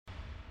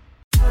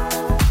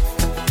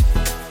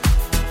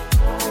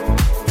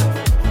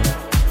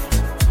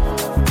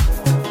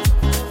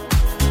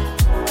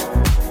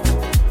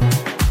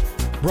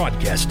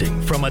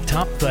Broadcasting from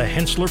atop the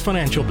Hensler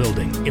Financial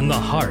Building in the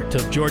heart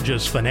of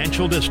Georgia's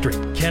financial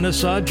district,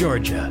 Kennesaw,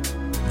 Georgia.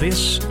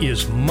 This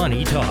is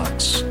Money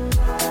Talks.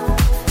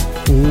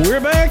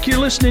 We're back. You're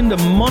listening to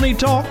Money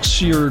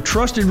Talks, your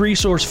trusted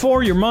resource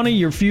for your money,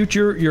 your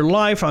future, your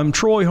life. I'm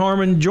Troy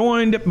Harmon,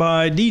 joined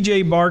by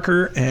DJ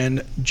Barker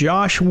and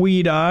Josh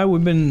Weedeye.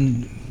 We've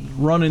been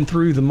running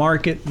through the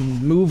market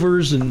and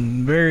movers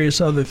and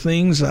various other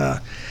things.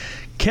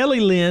 Kelly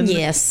Lynn.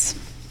 Yes.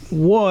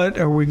 What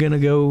are we going to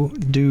go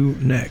do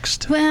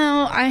next?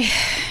 Well, I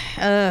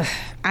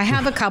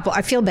have a couple.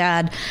 I feel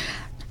bad.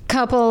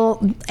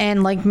 Couple,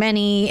 and like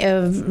many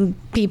of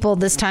people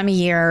this time of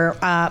year,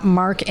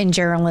 Mark and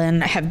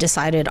Geraldine have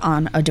decided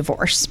on a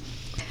divorce.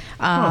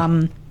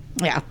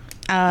 Yeah.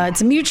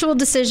 It's a mutual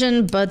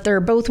decision, but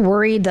they're both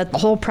worried that the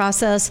whole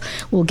process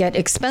will get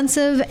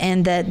expensive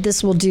and that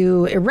this will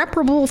do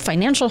irreparable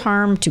financial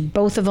harm to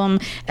both of them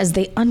as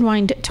they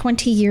unwind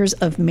 20 years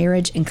of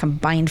marriage and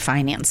combined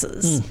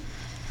finances.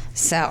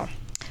 So,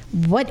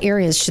 what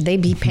areas should they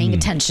be paying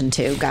attention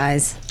to,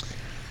 guys?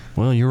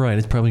 Well, you're right.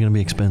 It's probably going to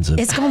be expensive.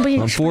 It's going to be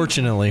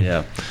unfortunately.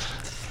 Yeah.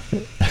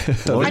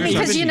 I mean,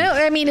 because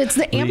it's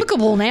the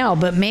amicable now,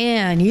 but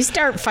man, you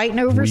start fighting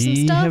over some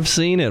stuff. We have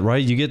seen it,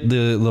 right? You get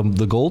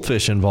the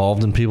goldfish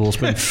involved, and people will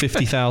spend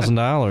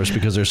 $50,000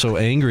 because they're so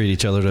angry at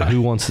each other to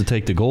who wants to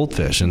take the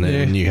goldfish, and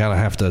then you kind of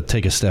have to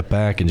take a step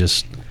back and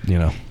just,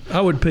 I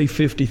would pay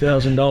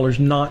 $50,000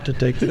 not to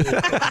take the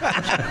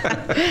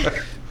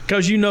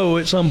because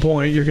at some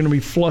point you're going to be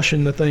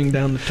flushing the thing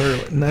down the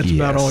toilet, and that's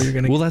about all you're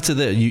going to get. Well, that's it.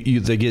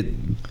 They get,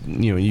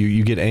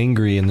 you get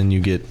angry, and then you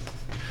get,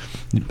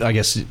 I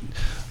guess,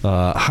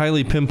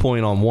 highly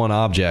pinpoint on one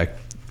object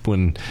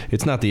when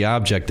it's not the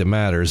object that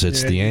matters,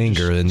 it's the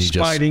anger, and you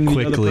just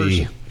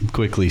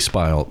quickly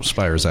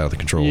spirals out of the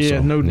control.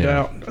 Yeah, no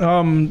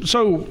doubt.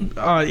 So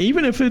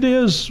even if it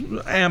is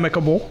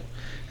amicable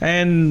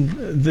and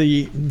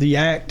the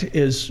act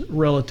is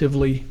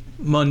relatively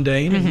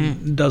mundane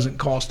and doesn't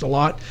cost a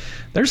lot,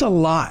 there's a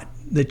lot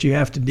that you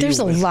have to deal with. There's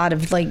a lot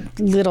of like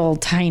little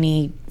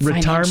tiny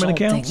retirement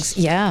accounts.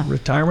 Things. Yeah.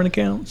 Retirement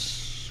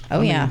accounts. Oh,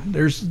 yeah.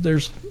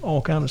 There's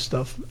all kind of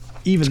stuff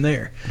even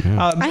there.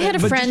 Yeah. I had a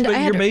friend.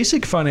 Your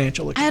basic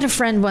financial account. I had a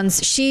friend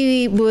once.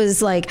 She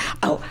was like,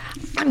 "Oh,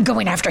 I'm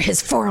going after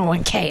his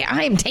 401k.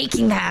 I am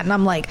taking that," and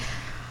I'm like,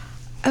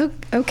 "Oh,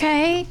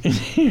 okay."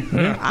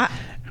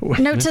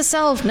 Note to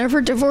self: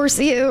 never divorce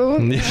you.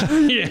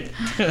 Yeah.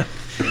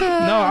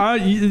 No,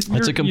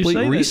 it's a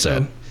complete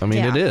reset. I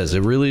mean, it is.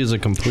 It really is a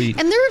complete.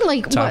 And they're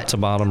like top to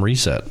bottom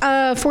reset.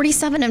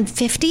 47 and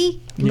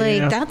 50.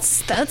 Like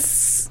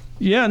that's.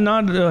 Yeah,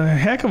 not a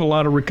heck of a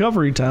lot of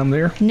recovery time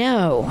there.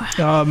 No.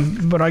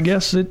 But I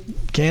guess it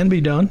can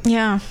be done.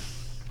 Yeah.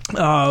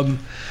 I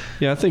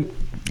think,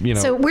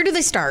 So where do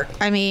they start?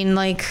 I mean,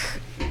 like,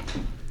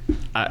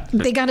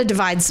 they got to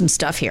divide some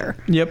stuff here.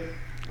 Yep.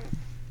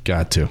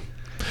 Got to.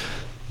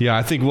 Yeah,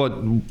 I think I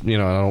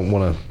don't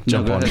want to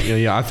jump on it.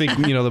 Yeah, I think,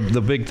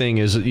 the big thing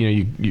is,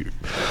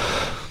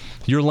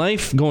 your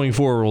life going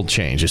forward will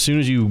change. As soon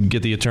as you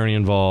get the attorney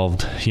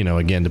involved,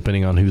 again,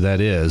 depending on who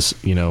that is,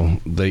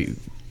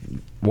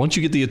 once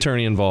you get the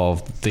attorney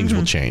involved, things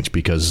will change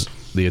because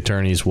the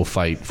attorneys will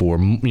fight for,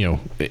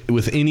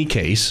 with any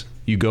case,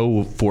 you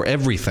go for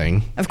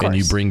everything and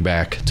you bring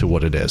back to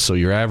what it is. So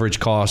your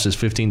average cost is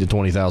 $15,000 to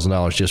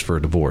 $20,000 just for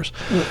a divorce.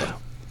 Yeah.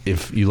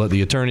 If you let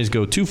the attorneys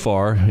go too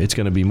far, it's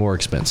going to be more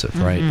expensive,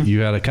 right? You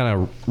got to kind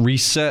of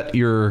reset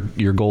your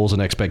goals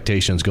and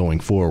expectations going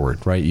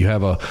forward, right? You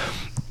have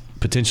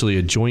potentially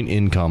a joint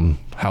income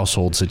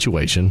household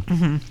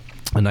situation,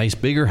 a nice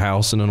bigger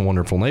house in a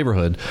wonderful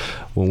neighborhood.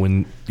 Well,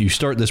 when you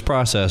start this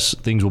process,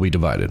 things will be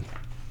divided.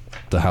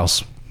 The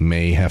house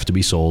may have to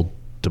be sold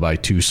to buy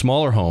two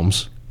smaller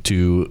homes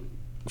to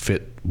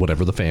fit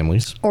whatever the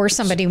families. Or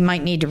somebody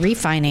might need to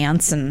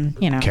refinance and,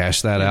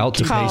 cash that out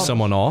to pay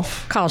someone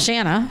off. Call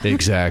Shanna.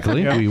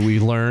 Exactly. We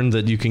learned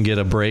that you can get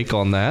a break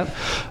on that.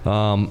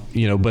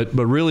 But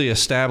really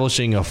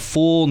establishing a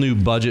full new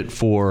budget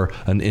for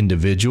an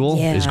individual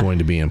is going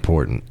to be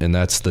important. And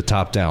that's the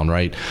top down,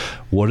 right?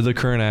 What are the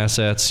current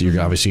assets? You're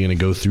obviously going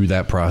to go through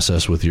that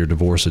process with your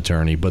divorce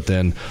attorney, but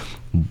then,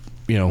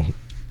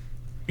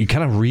 you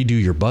kind of redo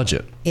your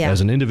budget as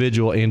an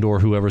individual and or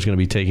whoever's going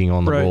to be taking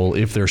on the role.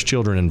 If there's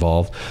children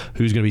involved,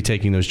 who's going to be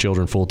taking those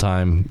children full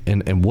time,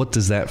 and what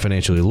does that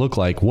financially look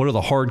like? What are the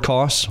hard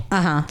costs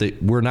that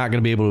we're not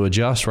going to be able to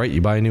adjust, right?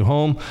 You buy a new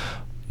home,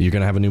 you're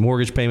going to have a new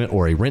mortgage payment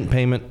or a rent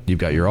payment. You've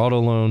got your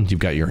auto loan, you've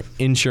got your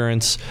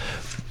insurance,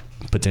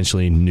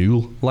 potentially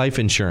new life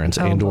insurance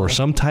or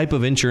some type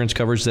of insurance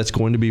coverage that's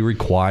going to be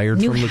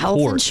required from the court. New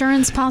health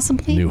insurance,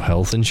 possibly? New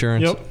health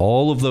insurance. Yep.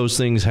 All of those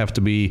things have to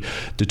be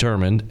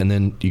determined, and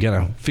then you got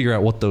to figure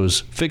out what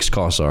those fixed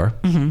costs are,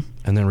 and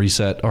then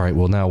reset. All right,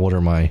 well, now what are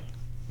my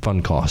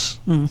fund costs?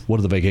 What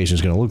are the vacations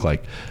going to look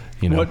like?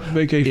 What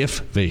vacation? If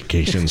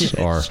vacations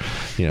are,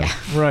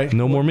 right.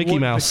 No more Mickey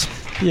Mouse.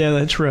 Yeah,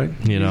 that's right.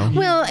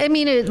 Well, I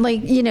mean,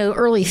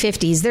 early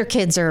 50s, their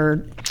kids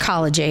are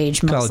college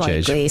age, most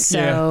likely.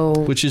 So,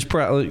 which is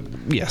probably,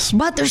 yes.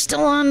 But they're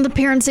still on the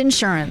parents'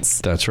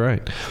 insurance. That's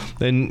right.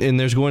 And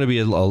there's going to be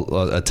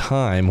a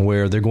time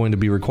where they're going to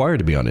be required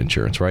to be on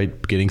insurance,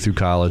 right? Getting through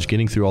college,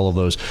 getting through all of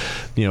those,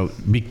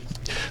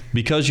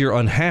 because you're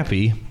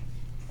unhappy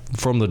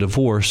from the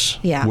divorce,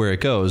 where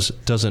it goes,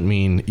 doesn't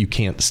mean you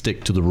can't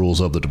stick to the rules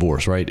of the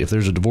divorce, right? If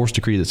there's a divorce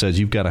decree that says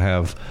you've got to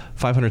have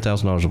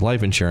 $500,000 of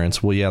life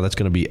insurance, well, that's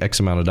going to be X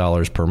amount of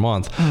dollars per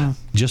month.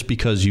 Just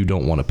because you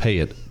don't want to pay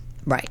it,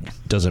 right,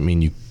 doesn't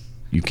mean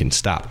you can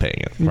stop paying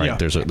it, right? Yeah.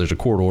 There's a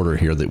court order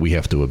here that we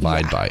have to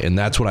abide by, and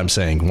that's what I'm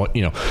saying.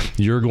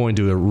 You're going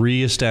to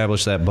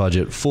reestablish that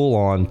budget full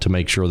on to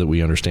make sure that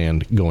we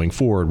understand going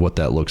forward what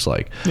that looks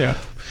like. Yeah.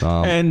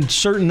 And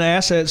certain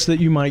assets that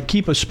you might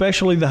keep,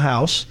 especially the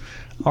house,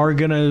 are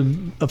going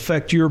to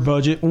affect your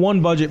budget,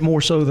 one budget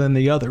more so than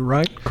the other,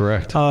 right?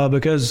 Correct.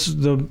 Because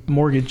the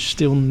mortgage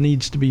still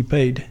needs to be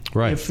paid.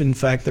 Right. If, in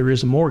fact, there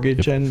is a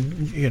mortgage,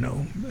 and,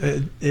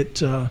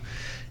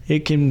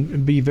 it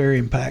can be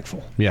very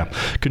impactful. Yeah.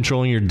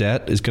 Controlling your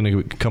debt is going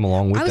to come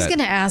along with that. I was going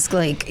to ask,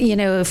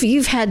 if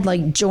you've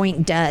had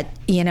joint debt,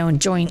 you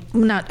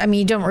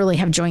don't really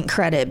have joint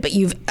credit, but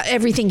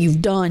everything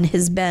you've done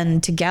has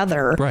been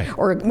together, right?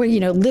 Or,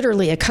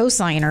 literally a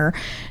cosigner.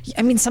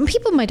 I mean, some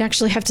people might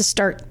actually have to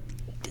start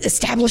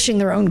establishing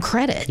their own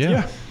credit.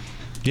 Yeah.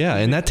 Yeah,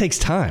 and that takes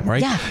time,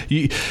 right?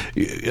 Yeah.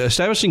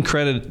 Establishing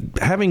credit,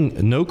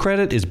 having no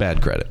credit is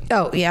bad credit.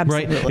 Oh, yeah,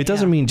 absolutely. Right? It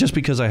doesn't mean just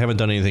because I haven't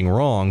done anything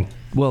wrong.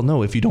 Well,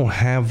 no, if you don't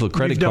have the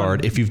credit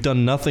card, if you've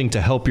done nothing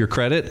to help your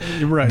credit,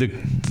 right.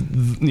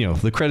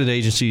 the credit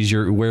agencies,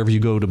 wherever you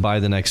go to buy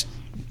the next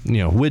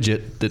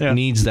widget that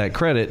needs that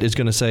credit is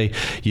going to say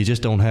you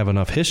just don't have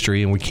enough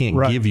history and we can't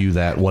give you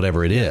that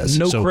whatever it is.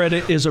 No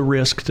credit is a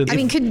risk to them.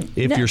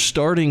 If you're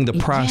starting the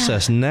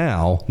process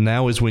now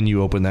is when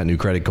you open that new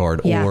credit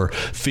card or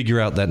figure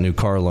out that new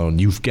car loan.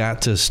 You've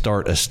got to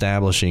start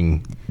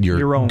establishing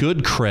your own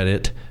good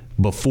credit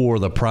before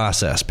the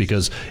process,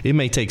 because it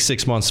may take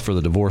 6 months for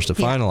the divorce to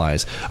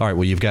finalize. All right,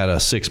 well, you've got a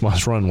 6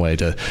 month runway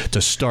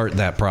to start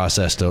that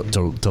process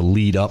to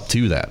lead up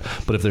to that.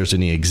 But if there's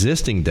any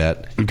existing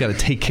debt, you've got to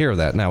take care of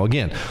that. Now,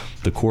 again,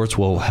 the courts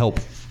will help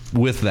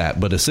with that.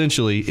 But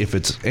essentially, if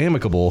it's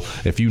amicable,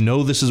 if you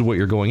know this is what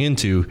you're going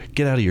into,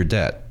 get out of your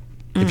debt.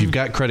 If you've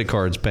got credit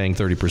cards paying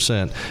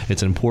 30%,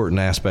 it's an important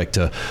aspect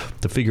to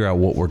figure out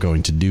what we're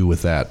going to do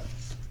with that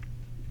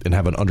and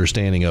have an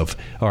understanding of,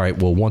 all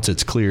right, well, once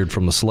it's cleared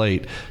from the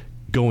slate,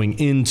 going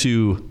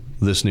into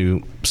this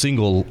new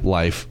single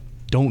life,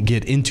 don't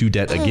get into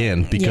debt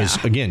again,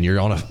 because again, you're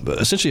on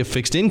essentially a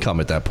fixed income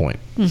at that point.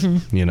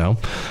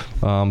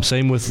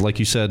 Same with, like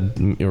you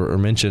said or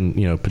mentioned,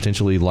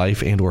 potentially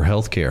life and or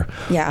health care.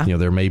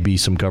 There may be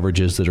some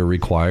coverages that are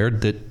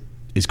required that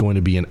is going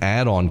to be an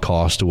add-on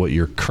cost to what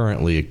you're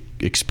currently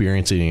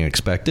experiencing and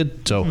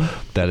expected. So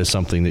that is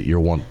something that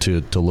you want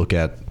to look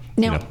at.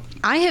 Now,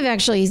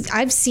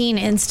 I've seen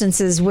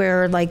instances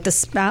where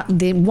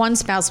the one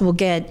spouse will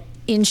get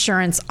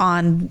insurance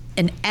on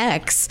an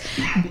ex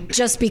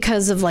just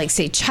because of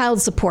say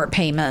child support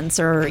payments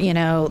or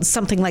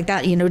something like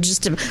that,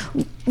 just to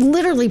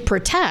literally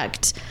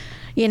protect,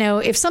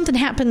 if something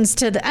happens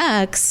to the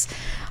ex,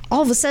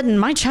 all of a sudden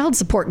my child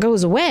support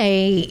goes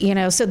away,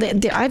 so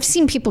I've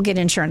seen people get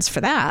insurance for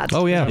that.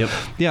 Oh, yeah. Yep.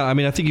 Yeah. I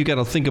mean, I think you got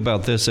to think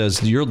about this as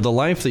the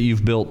life that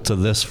you've built to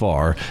this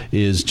far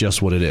is just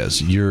what it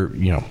is. Your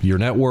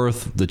net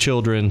worth, the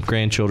children,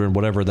 grandchildren,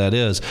 whatever that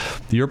is,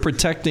 you're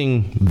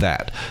protecting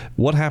that.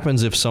 What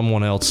happens if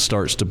someone else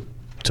starts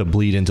to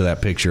bleed into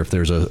that picture? If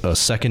there's a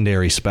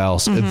secondary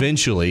spouse,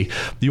 eventually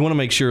you want to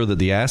make sure that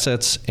the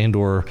assets and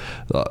or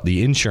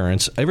the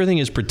insurance, everything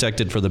is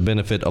protected for the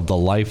benefit of the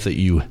life that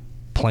you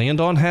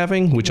planned on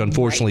having, which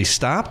unfortunately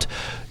stopped.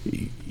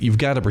 You've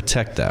got to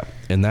protect that.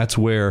 And that's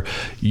where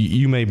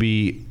you may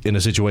be in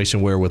a situation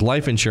where with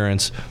life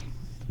insurance,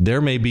 there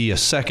may be a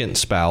second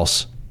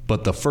spouse,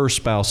 but the first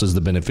spouse is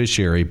the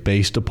beneficiary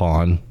based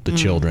upon the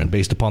children,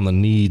 based upon the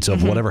needs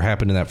of whatever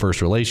happened in that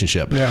first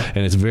relationship.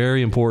 And it's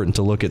very important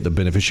to look at the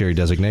beneficiary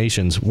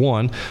designations.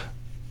 One,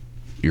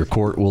 your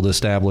court will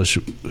establish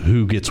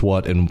who gets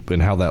what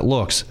and how that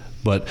looks.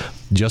 But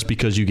just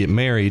because you get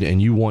married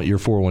and you want your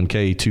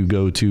 401k to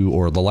go to,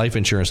 or the life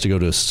insurance to go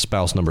to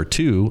spouse number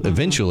 2,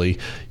 eventually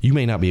you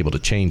may not be able to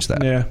change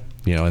that.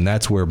 And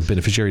that's where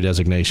beneficiary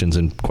designations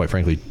and, quite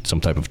frankly,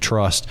 some type of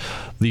trust,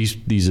 these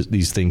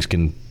things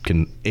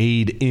can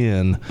aid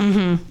in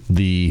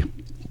the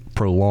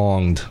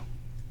prolonged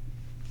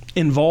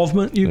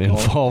involvement,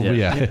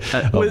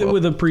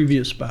 with a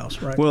previous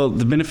spouse, right? Well,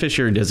 the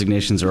beneficiary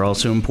designations are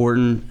also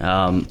important.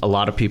 A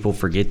lot of people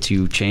forget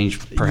to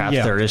change. Perhaps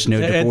there is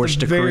no divorce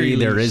decree,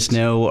 there is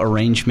no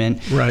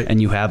arrangement, right? And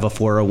you have a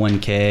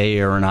 401k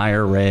or an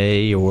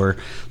IRA or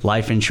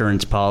life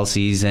insurance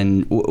policies,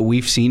 and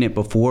we've seen it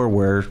before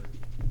where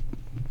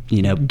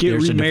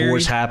there's a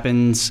divorce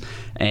happens,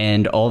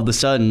 and all of a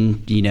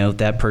sudden,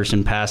 that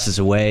person passes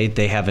away.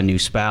 They have a new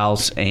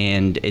spouse,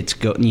 and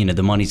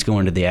the money's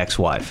going to the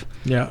ex-wife,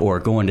 or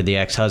going to the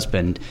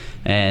ex-husband,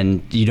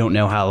 and you don't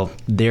know how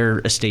their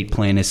estate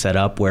plan is set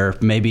up. Where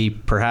maybe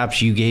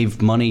perhaps you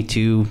gave money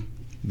to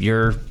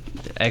your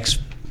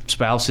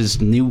ex-spouse's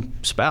new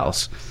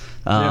spouse.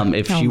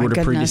 If she were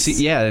to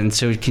predecease, and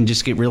so it can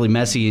just get really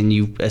messy, and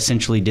you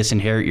essentially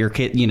disinherit your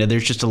kid.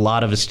 There's just a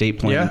lot of estate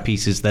planning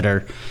pieces that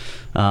are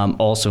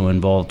also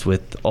involved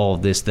with all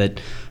of this that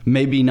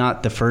maybe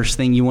not the first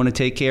thing you want to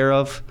take care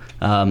of.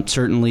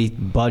 Certainly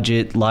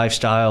budget,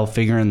 lifestyle,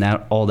 figuring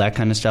all that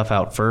kind of stuff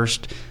out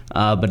first.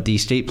 But the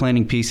estate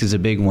planning piece is a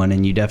big one,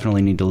 and you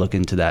definitely need to look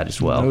into that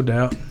as well. No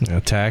doubt.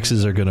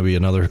 Taxes are going to be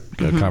another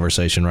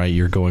conversation, right?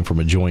 You're going from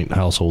a joint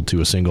household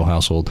to a single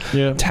household.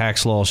 Yeah.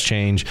 Tax laws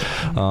change.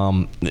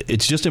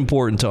 It's just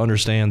important to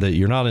understand that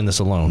you're not in this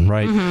alone,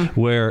 right?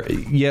 Where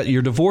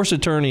your divorce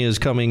attorney is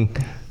coming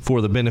for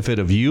the benefit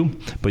of you,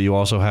 but you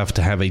also have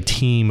to have a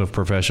team of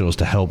professionals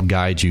to help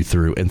guide you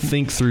through and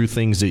think through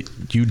things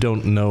that you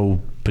don't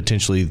know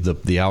potentially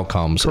the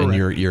outcomes.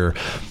 Correct.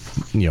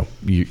 And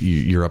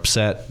you're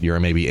upset, you're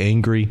maybe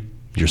angry,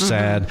 you're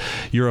sad.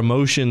 Your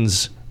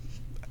emotions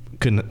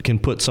can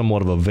put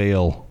somewhat of a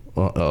veil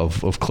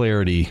of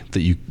clarity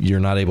that you're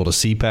not able to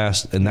see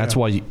past, and that's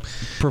why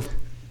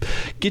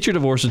get your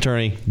divorce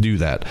attorney, do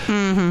that.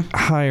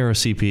 Hire a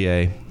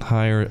CPA,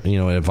 hire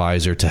an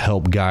advisor to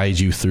help guide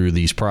you through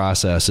these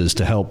processes,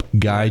 to help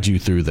guide you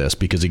through this,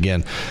 because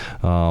again,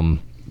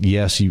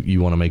 yes,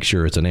 you want to make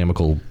sure it's an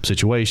amicable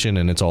situation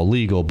and it's all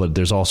legal, but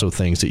there's also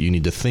things that you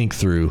need to think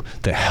through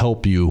to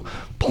help you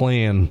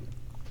plan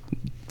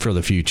for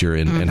the future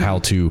and how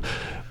to,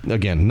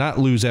 again, not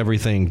lose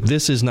everything.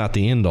 This is not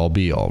the end all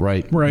be all,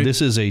 right?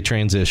 This is a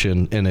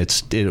transition, and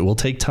it will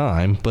take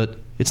time, but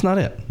it's not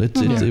it.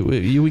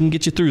 We can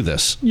get you through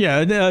this.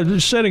 Yeah,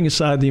 setting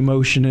aside the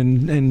emotion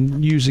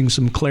and using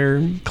some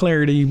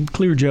clarity,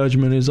 clear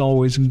judgment is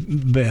always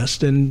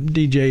best. And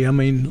DJ, I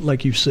mean,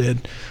 like you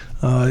said,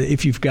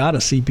 if you've got a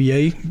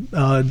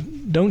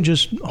CPA, don't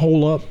just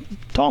hole up.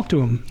 Talk to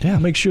them. Yeah.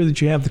 Make sure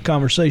that you have the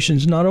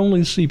conversations, not only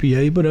the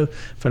CPA, but a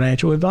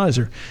financial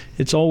advisor.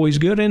 It's always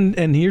good.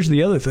 And here's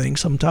the other thing.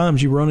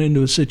 Sometimes you run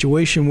into a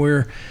situation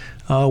where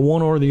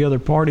one or the other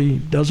party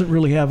doesn't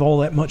really have all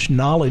that much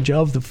knowledge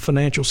of the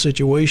financial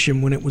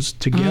situation when it was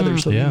together.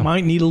 So you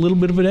might need a little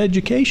bit of an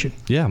education.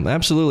 Yeah,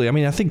 absolutely. I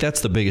mean, I think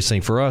that's the biggest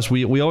thing for us.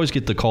 We always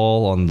get the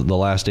call on the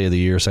last day of the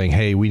year saying,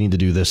 hey, we need to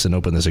do this and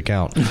open this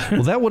account.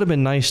 Well, that would have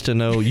been nice to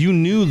know. You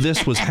knew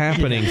this was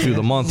happening through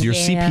the month. Your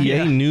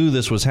CPA knew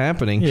this was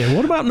happening. Yeah,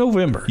 what about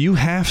November? You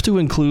have to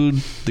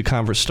include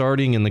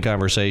starting in the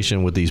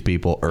conversation with these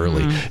people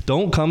early.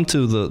 Don't come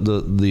to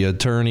the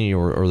attorney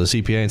or the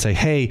CPA and say,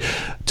 hey,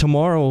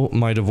 tomorrow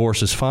my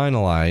divorce is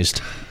finalized.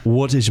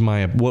 What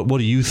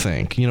do you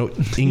think?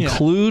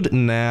 Include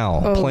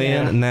now,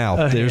 plan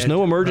now. There's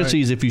no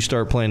emergencies if you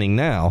start planning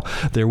now.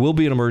 There will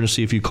be an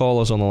emergency if you call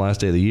us on the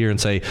last day of the year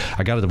and say,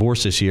 I got a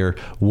divorce this year.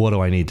 What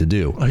do I need to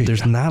do?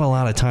 There's not a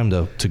lot of time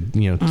to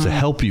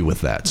help you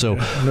with that. So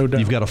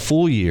you've got a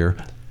full year.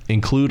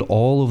 Include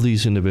all of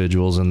these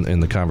individuals in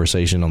the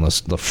conversation on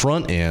the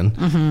front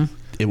end.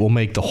 It will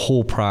make the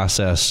whole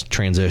process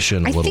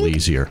transition a little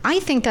easier. I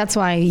think that's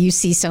why you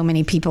see so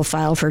many people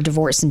file for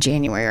divorce in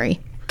January,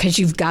 because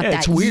you've got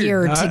that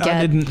year to get.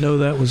 I didn't know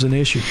that was an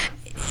issue.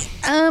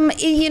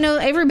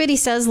 Everybody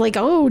says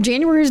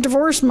January is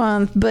divorce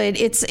month, but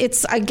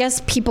it's I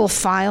guess people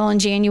file in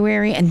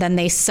January and then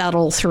they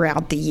settle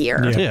throughout the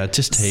year. Yeah, it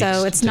just takes.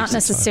 So it's not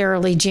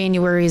necessarily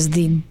January is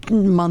the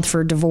month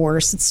for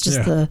divorce. It's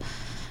just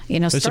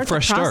it's a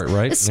fresh start,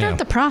 right? Let's start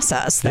the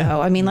process, though. Yeah.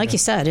 I mean, like you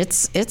said,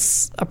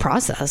 it's a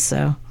process.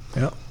 So.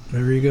 Yeah.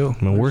 There you go.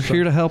 Well, we're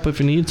here to help if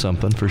you need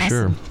something, for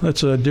sure.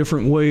 That's a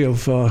different way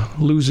of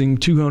losing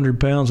 200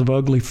 pounds of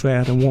ugly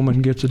fat. A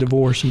woman gets a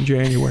divorce in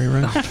January,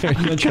 right?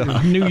 That's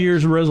your New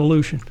Year's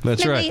resolution.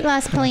 That's right. Weight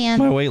loss plan.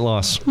 My weight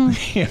loss.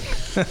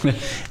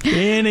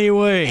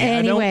 Anyway,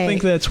 I don't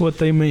think that's what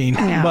they mean.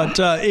 No. But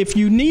if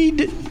you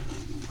need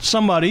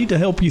somebody to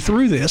help you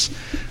through this,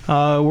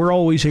 we're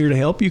always here to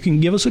help. You can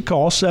give us a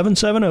call,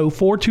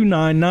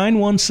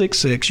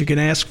 770-429-9166. You can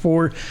ask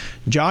for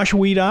Josh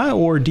Weedi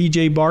or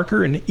DJ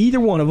Barker, and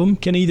either one of them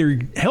can either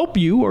help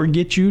you or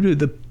get you to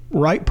the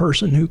right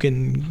person who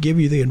can give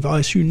you the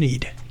advice you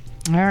need.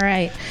 All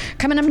right.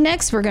 Coming up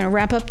next, we're going to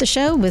wrap up the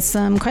show with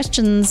some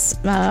questions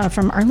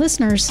from our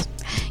listeners.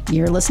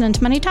 You're listening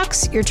to Money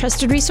Talks, your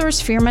trusted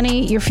resource for your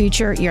money, your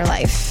future, your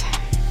life.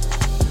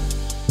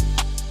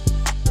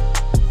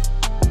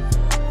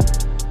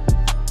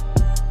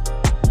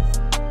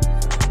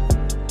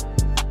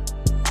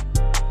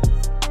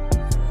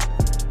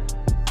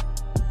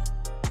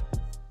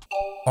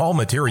 All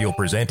material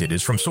presented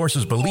is from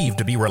sources believed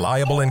to be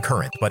reliable and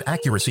current, but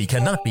accuracy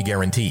cannot be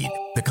guaranteed.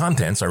 The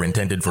contents are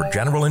intended for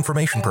general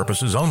information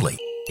purposes only.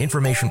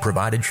 Information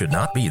provided should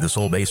not be the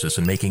sole basis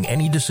in making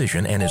any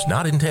decision and is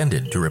not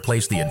intended to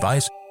replace the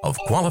advice, of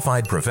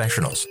qualified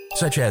professionals,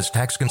 such as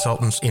tax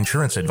consultants,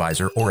 insurance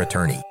advisor, or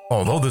attorney.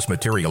 Although this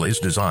material is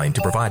designed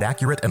to provide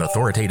accurate and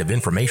authoritative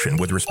information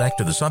with respect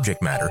to the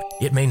subject matter,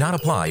 it may not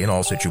apply in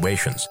all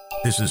situations.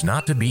 This is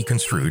not to be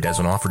construed as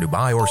an offer to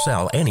buy or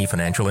sell any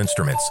financial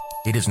instruments.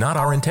 It is not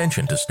our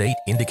intention to state,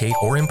 indicate,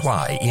 or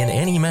imply in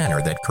any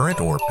manner that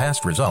current or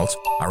past results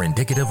are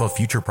indicative of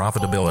future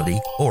profitability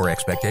or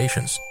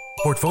expectations.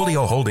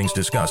 Portfolio holdings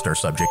discussed are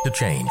subject to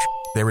change.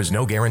 There is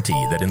no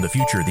guarantee that in the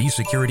future these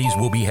securities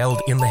will be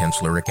held in the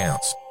Hensler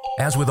accounts.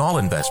 As with all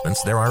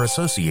investments, there are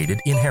associated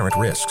inherent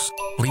risks.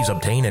 Please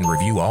obtain and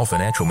review all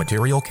financial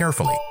material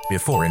carefully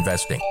before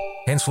investing.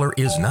 Hensler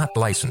is not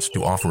licensed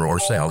to offer or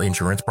sell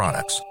insurance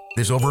products.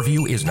 This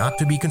overview is not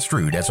to be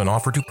construed as an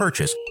offer to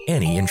purchase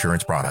any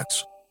insurance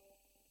products.